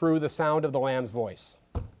lamb through the sound of the lamb's voice.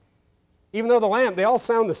 Even though the lamb, they all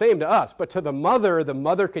sound the same to us, but to the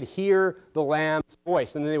mother could hear the lamb's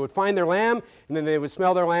voice. And then they would find their lamb, and then they would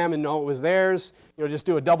smell their lamb and know it was theirs. You know, just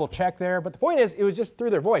do a double check there. But the point is, it was just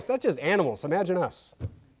through their voice. That's just animals. Imagine us.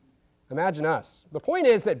 Imagine us. The point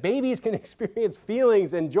is that babies can experience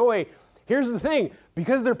feelings and joy. Here's the thing,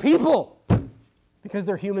 because they're people, because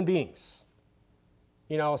they're human beings.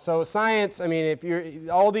 You know, so science, I mean, if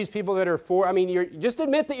you're, all these people that are for, I mean, just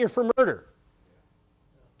admit that you're for murder.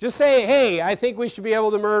 Just say, hey, I think we should be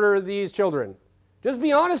able to murder these children. Just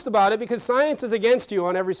be honest about it, because science is against you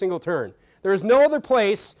on every single turn. There is no other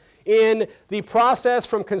place in the process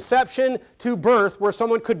from conception to birth where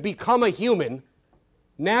someone could become a human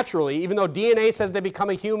naturally, even though DNA says they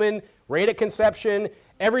become a human right at conception.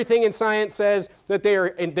 Everything in science says that they are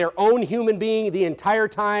in their own human being the entire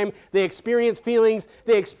time. They experience feelings.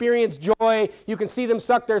 They experience joy. You can see them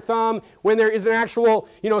suck their thumb. When there is an actual,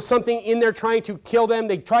 something in there trying to kill them,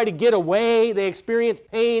 they try to get away. They experience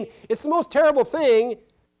pain. It's the most terrible thing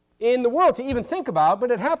in the world to even think about,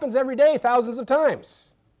 but it happens every day, thousands of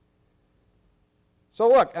times. So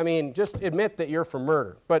look, I mean, just admit that you're for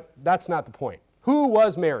murder, but that's not the point. Who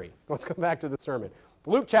was Mary? Let's come back to the sermon.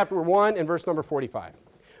 Luke chapter 1 and verse number 45.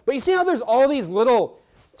 But you see how there's all these little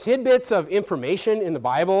tidbits of information in the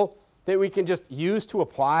Bible that we can just use to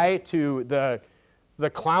apply to the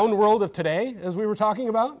clown world of today, as we were talking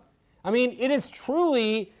about? I mean, it is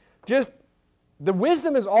truly just, the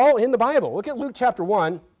wisdom is all in the Bible. Look at Luke chapter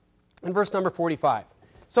 1 and verse number 45.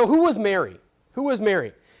 So who was Mary? Who was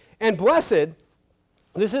Mary? And blessed,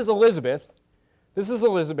 this is Elizabeth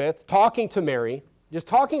talking to Mary, just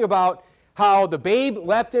talking about how the babe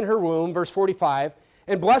leapt in her womb, verse 45,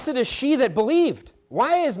 and blessed is she that believed.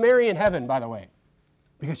 Why is Mary in heaven, by the way?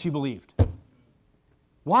 Because she believed.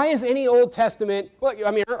 Why is any Old Testament, well,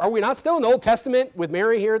 I mean, are we not still in the Old Testament with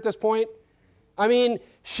Mary here at this point? I mean,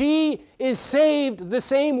 she is saved the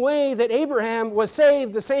same way that Abraham was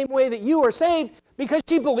saved, the same way that you are saved, because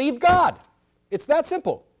she believed God. It's that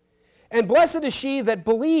simple. And blessed is she that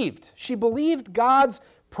believed. She believed God's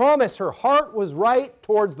promise. Her heart was right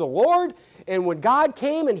towards the Lord. And when God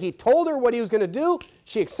came and he told her what he was going to do,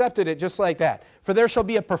 she accepted it just like that. For there shall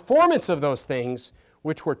be a performance of those things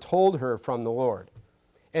which were told her from the Lord.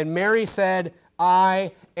 And Mary said,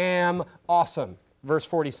 I am awesome. Verse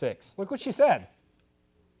 46. Look what she said.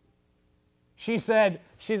 She's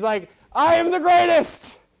like, I am the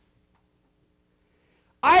greatest.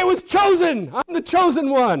 I was chosen. I'm the chosen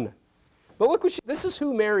one. But look what this is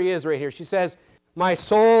who Mary is right here. She says, my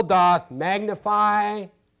soul doth magnify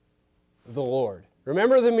the Lord.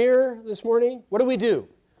 Remember the mirror this morning? What do we do?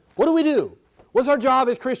 What do we do? What's our job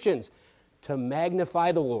as Christians? To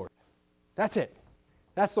magnify the Lord. That's it.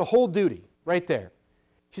 That's the whole duty right there.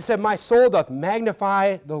 She said, my soul doth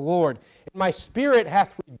magnify the Lord, and my spirit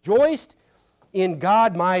hath rejoiced in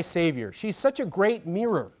God my Savior. She's such a great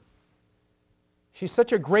mirror. She's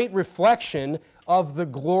such a great reflection of the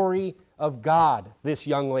glory of God, this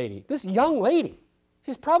young lady. This young lady.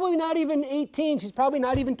 She's probably not even 18. She's probably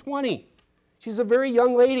not even 20. She's a very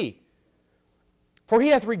young lady. For he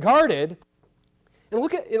hath regarded, and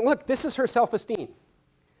look, this is her self-esteem.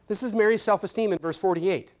 This is Mary's self-esteem in verse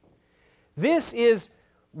 48. This is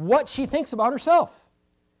what she thinks about herself.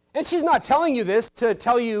 And she's not telling you this to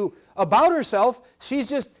tell you about herself.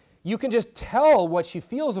 You can just tell what she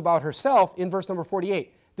feels about herself in verse number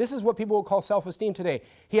 48. This is what people will call self-esteem today.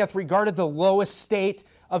 He hath regarded the lowest state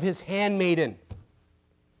of his handmaiden.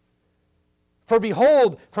 For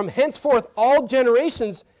behold, from henceforth all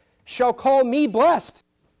generations shall call me blessed.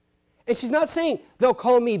 And she's not saying they'll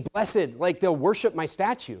call me blessed, like they'll worship my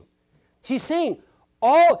statue. She's saying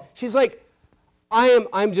she's like,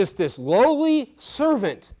 I'm just this lowly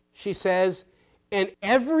servant, she says, and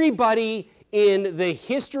everybody in the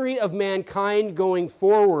history of mankind going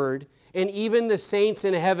forward, and even the saints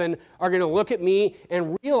in heaven, are going to look at me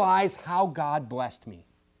and realize how God blessed me.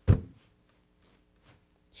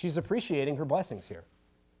 She's appreciating her blessings here.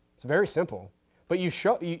 It's very simple. But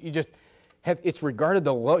it's regarded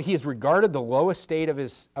he has regarded the low estate of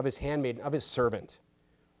his handmaiden, of his servant.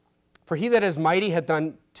 For he that is mighty hath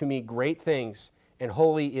done to me great things, and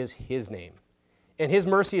holy is his name. And his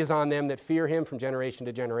mercy is on them that fear him from generation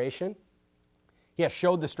to generation. He hath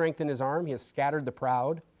showed the strength in his arm. He hath scattered the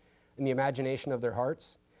proud in the imagination of their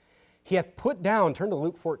hearts. He hath put down, turn to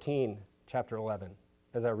Luke 14, chapter 11,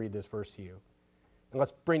 as I read this verse to you. And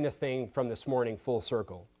let's bring this thing from this morning full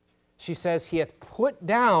circle. She says, he hath put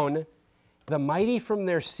down the mighty from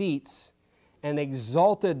their seats and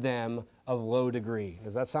exalted them of low degree.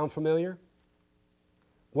 Does that sound familiar?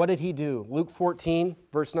 What did he do? Luke 14,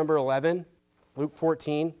 verse number 11. Luke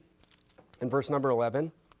 14 and verse number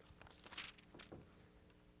 11.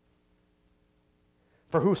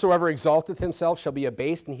 For whosoever exalteth himself shall be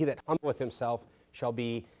abased, and he that humbleth himself shall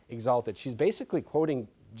be exalted. She's basically quoting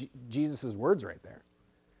Jesus' words right there.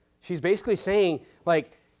 She's basically saying,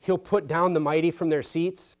 like, he'll put down the mighty from their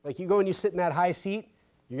seats. Like, you go and you sit in that high seat,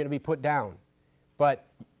 you're going to be put down. But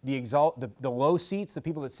the low seats, the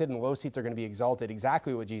people that sit in low seats are going to be exalted.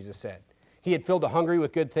 Exactly what Jesus said. He had filled the hungry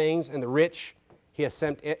with good things, and the rich he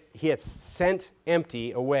hath sent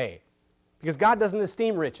empty away. Because God doesn't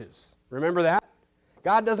esteem riches. Remember that?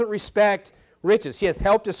 God doesn't respect riches. He hath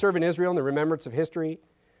helped his servant Israel in the remembrance of history,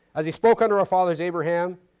 as he spoke unto our fathers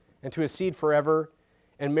Abraham, and to his seed forever.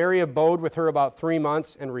 And Mary abode with her about 3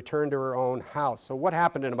 months and returned to her own house. So what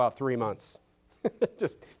happened in about 3 months?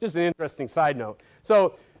 just an interesting side note.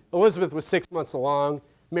 So Elizabeth was 6 months along.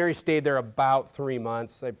 Mary stayed there about 3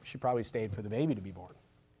 months. She probably stayed for the baby to be born.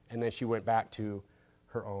 And then she went back to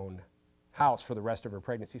her own house for the rest of her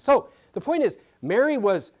pregnancy. So the point is, Mary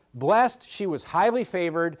was blessed. She was highly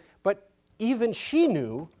favored. But even she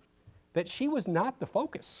knew that she was not the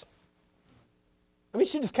focus. I mean,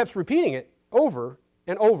 she just kept repeating it over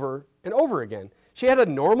and over and over again. She had a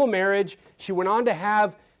normal marriage. She went on to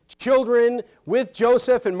have children with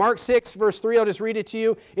Joseph. In Mark 6, verse 3, I'll just read it to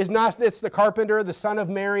you. Is not this the carpenter, the son of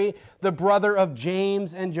Mary, the brother of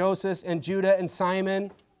James and Joseph and Judah and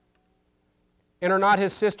Simon? And are not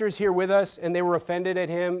his sisters here with us? And they were offended at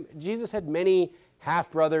him. Jesus had many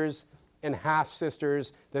half-brothers and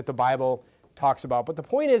half-sisters that the Bible talks about. But the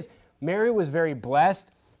point is, Mary was very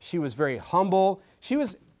blessed. She was very humble. She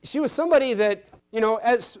was somebody that, you know,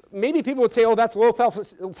 as maybe people would say, oh, that's low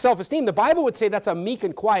self-esteem. The Bible would say that's a meek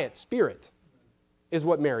and quiet spirit, is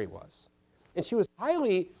what Mary was. And she was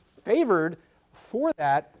highly favored for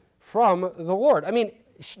that from the Lord. I mean,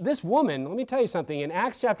 this woman, let me tell you something. In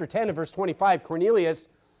Acts chapter 10 and verse 25, Cornelius,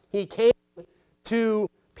 he came to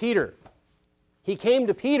Peter. He came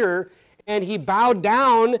to Peter and he bowed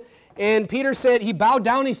down, and Peter said he bowed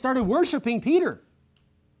down and he started worshiping Peter.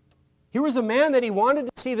 Here was a man that he wanted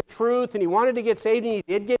to see the truth and he wanted to get saved, and he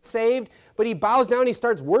did get saved, but he bows down and he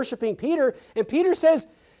starts worshiping Peter, and Peter says,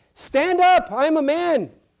 stand up, I'm a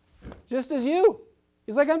man, just as you.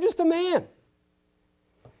 He's like, I'm just a man.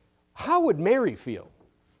 How would Mary feel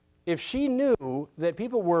if she knew that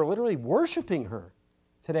people were literally worshiping her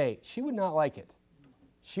today? She would not like it.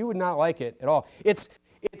 She would not like it at all.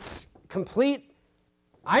 It's complete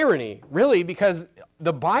irony, really, because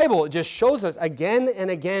the Bible just shows us again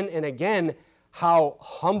and again and again how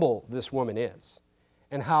humble this woman is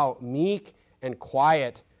and how meek and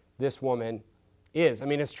quiet this woman is. I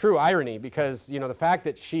mean, it's true irony because, you know, the fact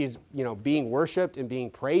that she's, you know, being worshiped and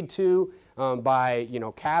being prayed to by, you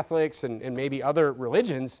know, Catholics and maybe other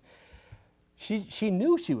religions, she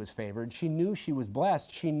knew she was favored. She knew she was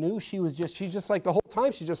blessed. She knew she's just like the whole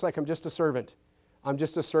time, she's just like, I'm just a servant. I'm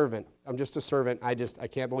just a servant. I'm just a servant. I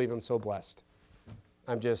can't believe I'm so blessed.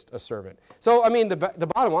 I'm just a servant. So, I mean, the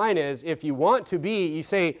bottom line is, if you want to be, you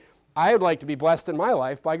say, I would like to be blessed in my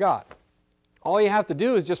life by God. All you have to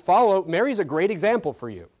do is just follow. Mary's a great example for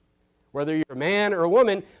you. Whether you're a man or a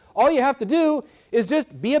woman, all you have to do is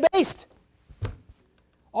just be abased.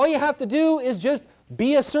 All you have to do is just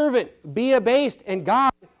be a servant, be abased, and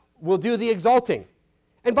God will do the exalting.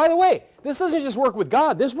 And by the way, this doesn't just work with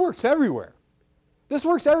God. This works everywhere. This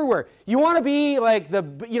works everywhere. You want to be like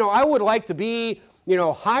I would like to be,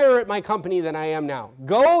 higher at my company than I am now.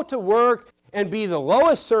 Go to work and be the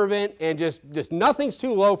lowest servant, and just nothing's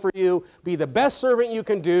too low for you. Be the best servant you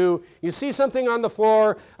can do. You see something on the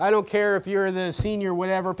floor, I don't care if you're the senior,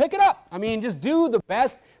 whatever, pick it up. I mean, just do the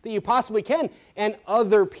best that you possibly can, and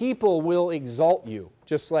other people will exalt you,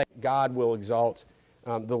 just like God will exalt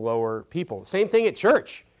the lower people. Same thing at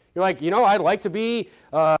church. You're like, I'd like to be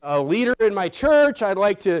a leader in my church. I'd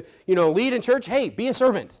like to, lead in church. Hey, be a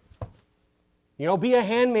servant. Be a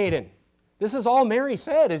handmaiden. This is all Mary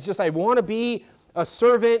said. It's just, I want to be a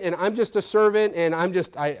servant, and I'm just a servant, and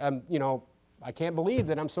I can't believe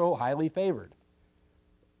that I'm so highly favored.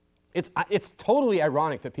 It's totally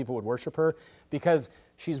ironic that people would worship her because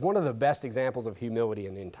she's one of the best examples of humility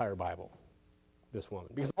in the entire Bible, this woman.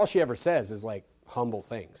 Because all she ever says is like humble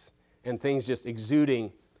things and things just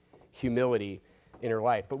exuding humility in her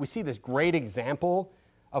life. But we see this great example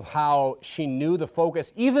of how she knew the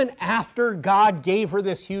focus. Even after God gave her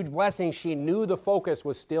this huge blessing, she knew the focus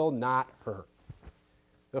was still not her.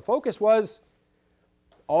 The focus was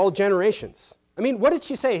all generations. I mean, what did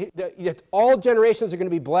she say? That all generations are going to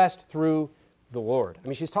be blessed through the Lord. I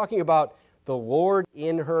mean, she's talking about the Lord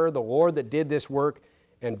in her, the Lord that did this work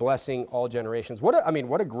and blessing all generations. What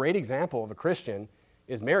a great example of a Christian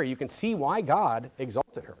is Mary. You can see why God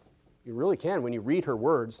exalted her. You really can when you read her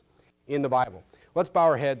words in the Bible. Let's bow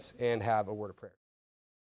our heads and have a word of prayer.